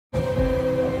I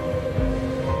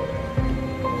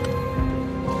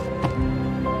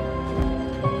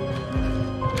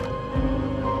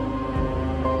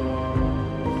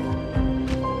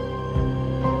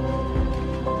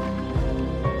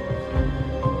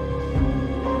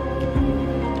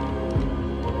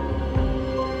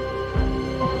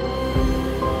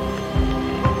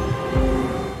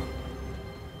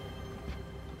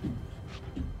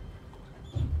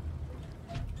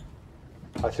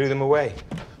threw them away.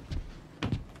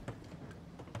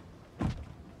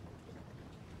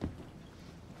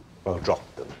 Well,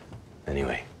 dropped them,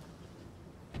 anyway.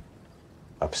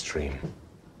 Upstream.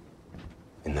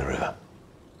 In the river.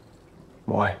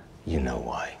 Why? You know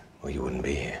why, or you wouldn't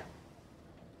be here.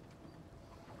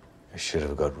 I should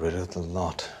have got rid of the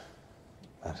lot.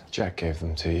 But Jack gave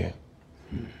them to you.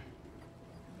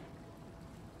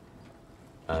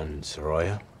 And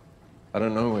Soraya? I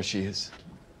don't know where she is.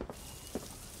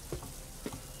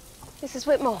 Mrs.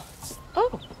 Whitmore.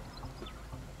 Oh.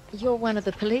 You're one of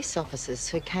the police officers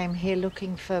who came here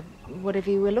looking for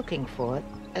whatever you were looking for.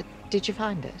 Did you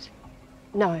find it?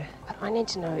 No, but I need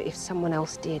to know if someone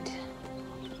else did.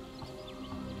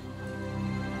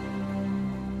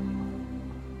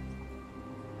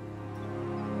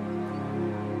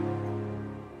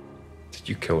 Did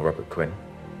you kill Robert Quinn?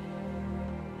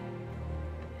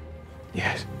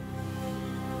 Yes.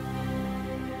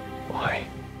 Why?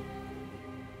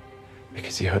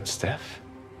 Because he hurt Steph?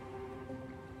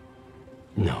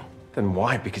 No. Then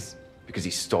why? Because he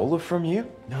stole her from you?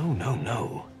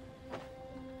 No.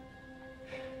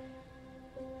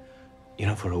 You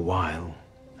know, for a while,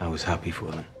 I was happy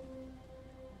for them.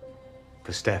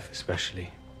 For Steph, especially.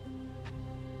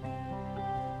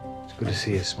 It's good to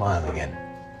see her smile again.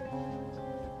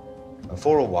 And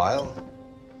for a while,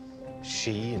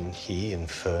 she and he and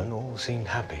Fern all seemed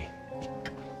happy.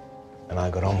 And I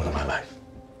got on with my life.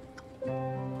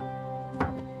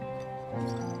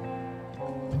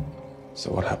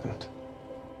 So what happened?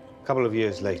 A couple of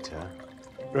years later,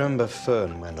 remember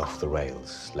Fern went off the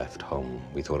rails, left home.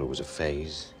 We thought it was a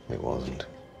phase. It wasn't.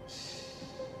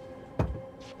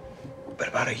 But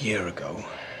about a year ago,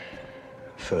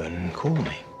 Fern called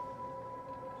me.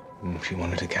 She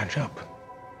wanted to catch up.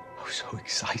 I was so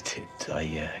excited.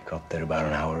 I got there about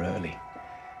an hour early.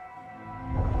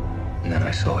 And then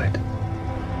I saw it.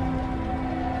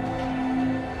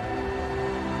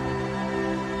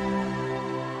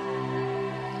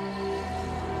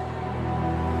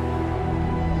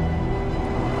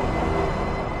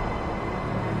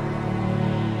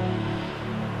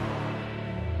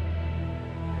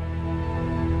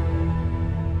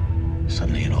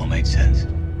 Suddenly it all made sense.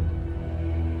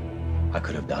 I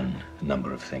could have done a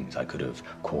number of things. I could have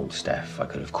called Steph, I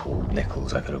could have called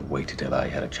Nichols, I could have waited till I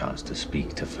had a chance to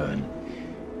speak to Fern.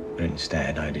 But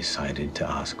instead, I decided to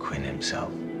ask Quinn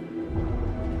himself.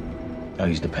 I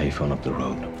used the payphone up the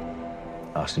road.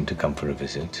 Asked him to come for a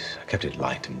visit. I kept it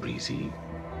light and breezy.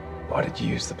 Why did you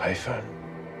use the payphone?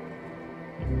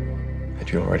 Had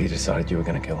you already decided you were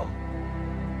going to kill him?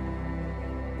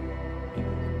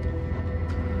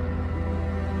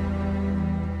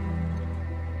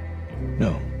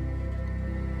 No.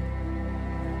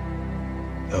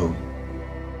 Though,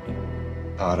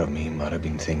 part of me might have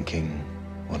been thinking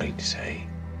what he'd say,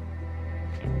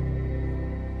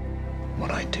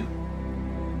 what I'd do.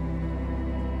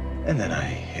 And then I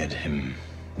heard him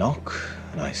knock,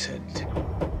 and I said,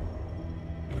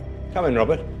 "Come in,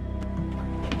 Robert."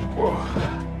 Whoa.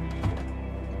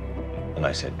 And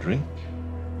I said, "Drink?"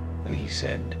 And he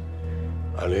said,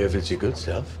 "Only if it's your good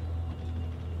stuff."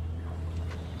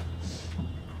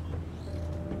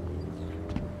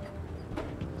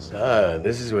 So,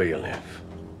 this is where you live.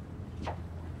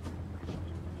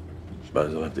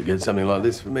 Suppose I'll have to get something like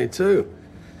this for me, too.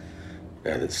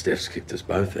 Now that Steph's kicked us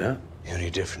both out. The only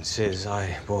difference is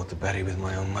I bought the Betty with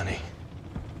my own money.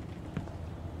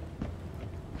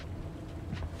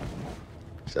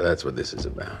 So that's what this is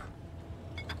about.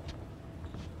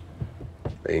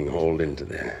 Being hauled into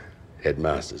the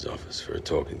headmaster's office for a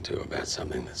talking to about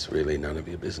something that's really none of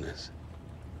your business.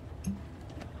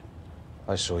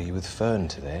 I saw you with Fern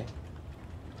today.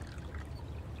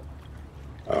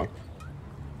 Oh?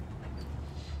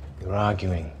 You were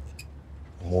arguing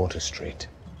on Water Street.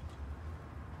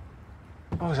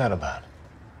 What was that about?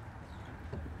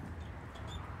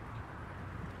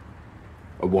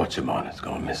 A watch of mine has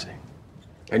gone missing.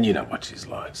 And you know what she's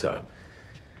like, so...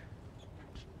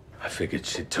 I figured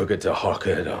she took it to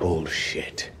Hocker to...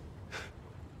 Bullshit.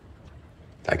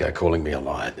 That guy calling me a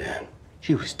liar, Dan.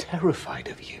 She was terrified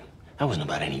of you. That wasn't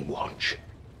about any watch.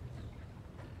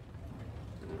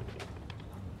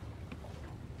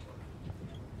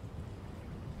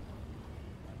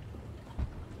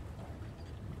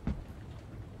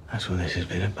 That's what this has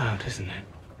been about, isn't it?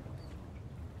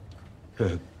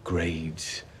 Her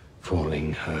grades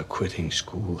falling, her quitting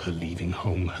school, her leaving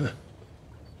home, her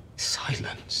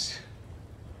silence.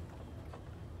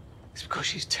 It's because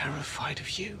she's terrified of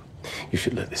you. You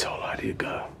should let this whole idea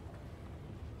go.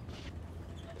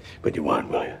 But you won't,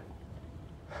 will you?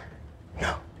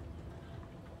 No.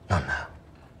 Not now.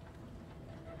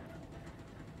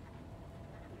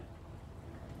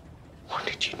 What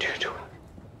did you do to her?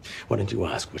 Why didn't you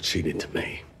ask what she did to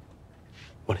me?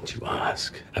 Why didn't you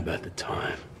ask about the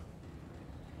time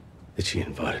that she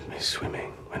invited me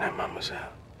swimming when her mum was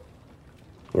out?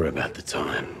 Or about the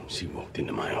time she walked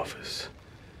into my office,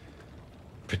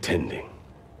 pretending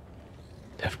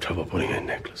to have trouble putting her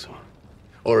necklace on?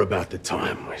 Or about the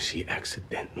time where she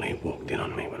accidentally walked in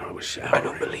on me when I was showering? I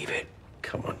don't believe it.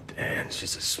 Come on, Dan,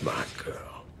 she's a smart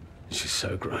girl. She's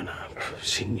so grown up.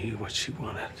 She knew what she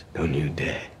wanted. Don't you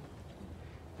dare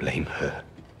blame her.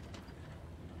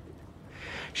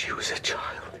 She was a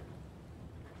child.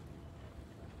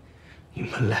 You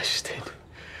molested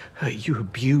her. You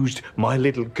abused my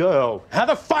little girl. How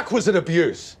the fuck was it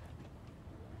abuse?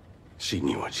 She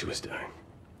knew what she was doing.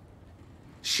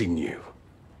 She knew.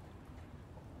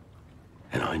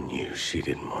 And I knew she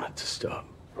didn't want it to stop.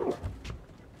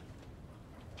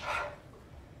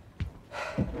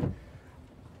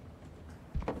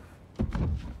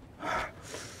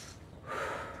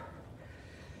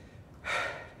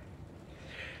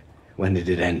 When did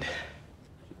it end?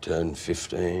 Turned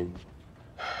 15,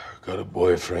 got a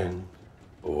boyfriend,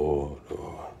 bored,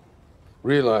 or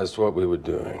realized what we were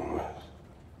doing was...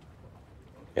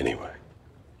 Anyway,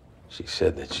 she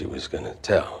said that she was gonna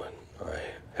tell, and I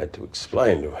had to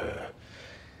explain to her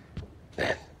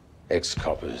that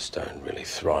ex-coppers don't really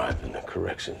thrive in the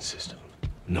correction system.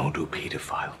 Nor do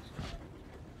pedophiles.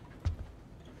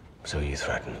 So you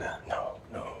threatened her? No,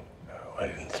 I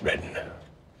didn't threaten her.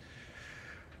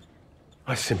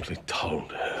 I simply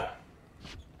told her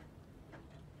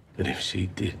that if she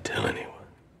did tell anyone,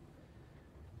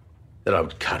 that I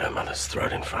would cut her mother's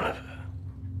throat in front of her.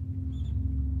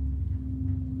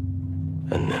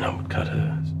 And then I would cut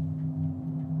hers.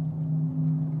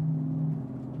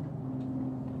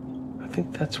 I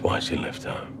think that's why she left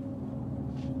home.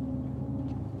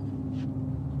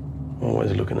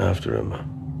 Always looking after her mum.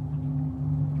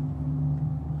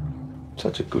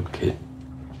 Such a good kid.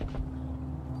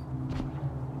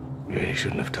 You really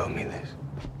shouldn't have told me this.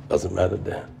 Doesn't matter,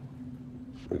 Dan.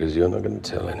 Because you're not going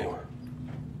to tell anyone.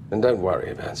 And don't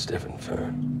worry about Steph and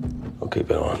Fern. I'll keep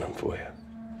an eye on them for you.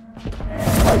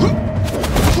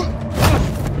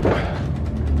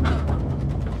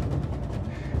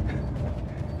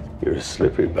 You're a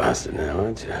slippery bastard now,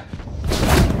 aren't you?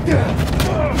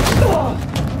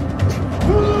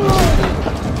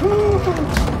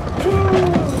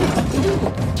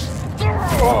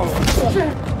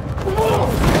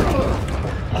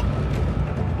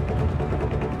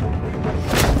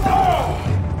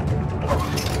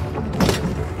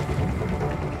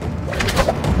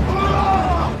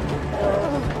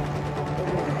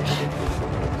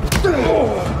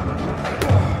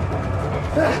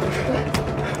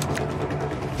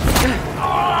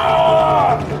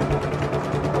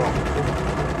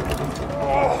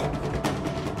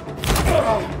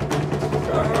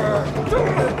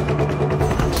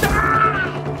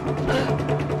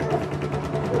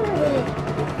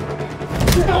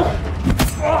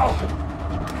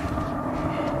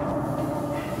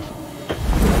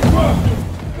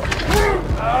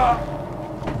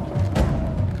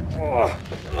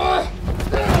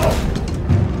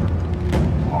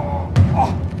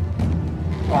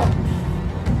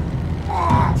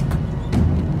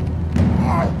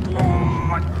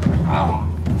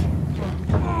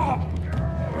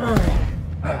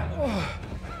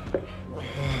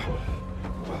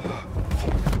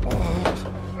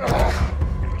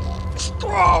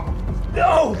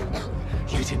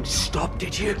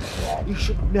 You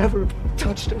should never have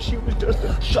touched her. She was just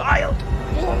a child.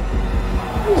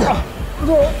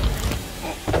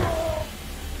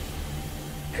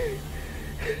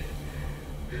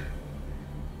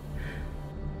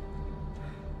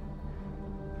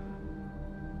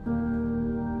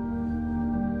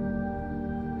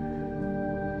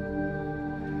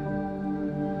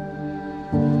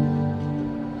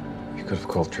 You could have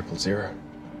called 000.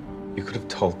 You could have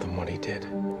told them what he did.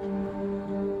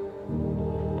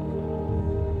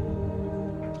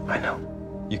 I know.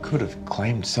 You could have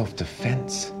claimed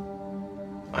self-defense.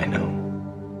 I know.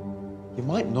 You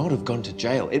might not have gone to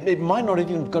jail. It might not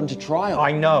even have gone to trial.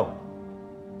 I know.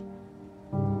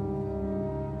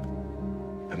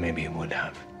 But maybe it would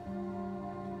have.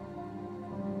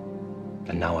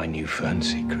 And now I knew Fern's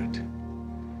secret.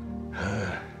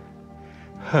 Her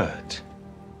hurt.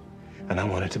 And I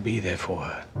wanted to be there for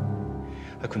her.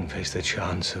 I couldn't face the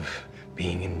chance of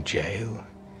being in jail.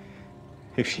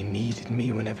 If she needed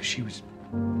me whenever she was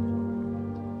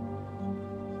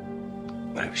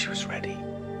ready.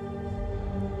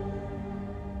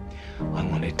 I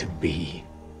wanted to be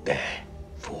there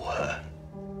for her.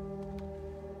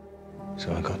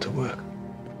 So I got to work.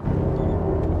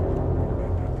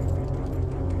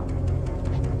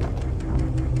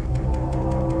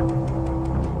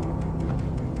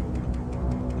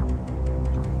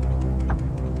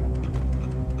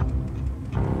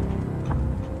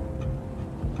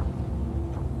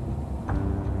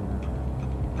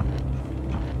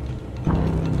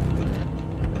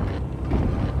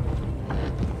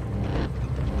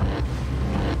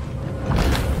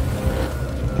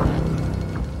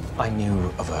 I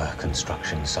knew of a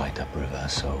construction site upriver,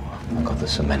 so I got the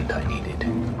cement I needed.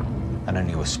 And I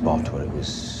knew a spot where it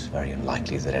was very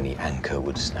unlikely that any anchor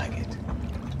would snag it.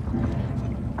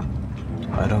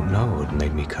 I don't know what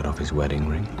made me cut off his wedding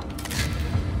ring.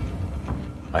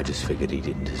 I just figured he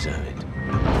didn't deserve it.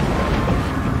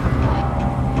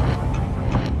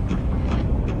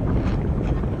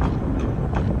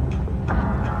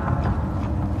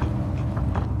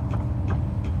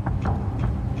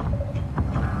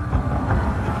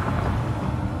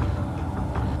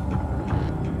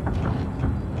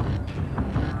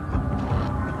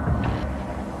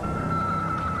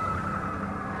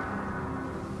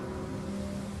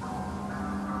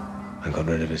 I got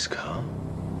rid of his car.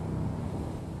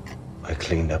 I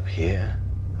cleaned up here.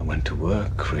 I went to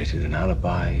work, created an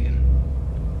alibi, and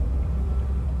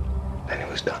then it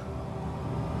was done.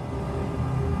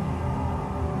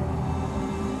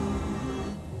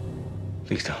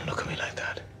 Please don't look at me like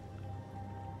that.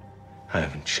 I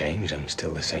haven't changed. I'm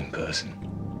still the same person.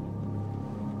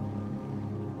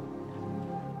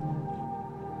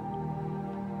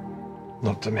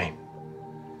 Not to me.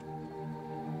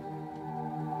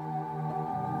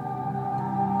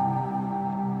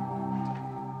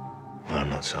 Well, I'm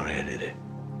not sorry I did it.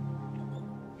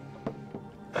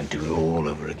 I'd do it all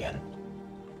over again.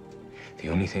 The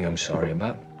only thing I'm sorry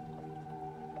about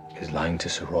is lying to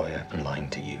Saroya and lying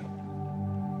to you.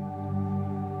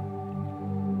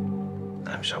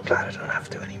 I'm so glad I don't have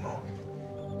to anymore.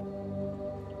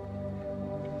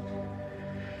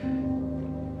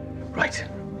 Right.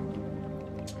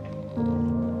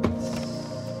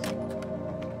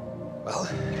 Well,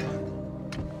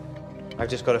 I've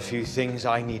just got a few things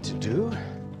I need to do.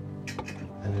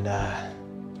 And,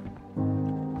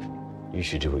 you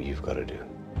should do what you've got to do.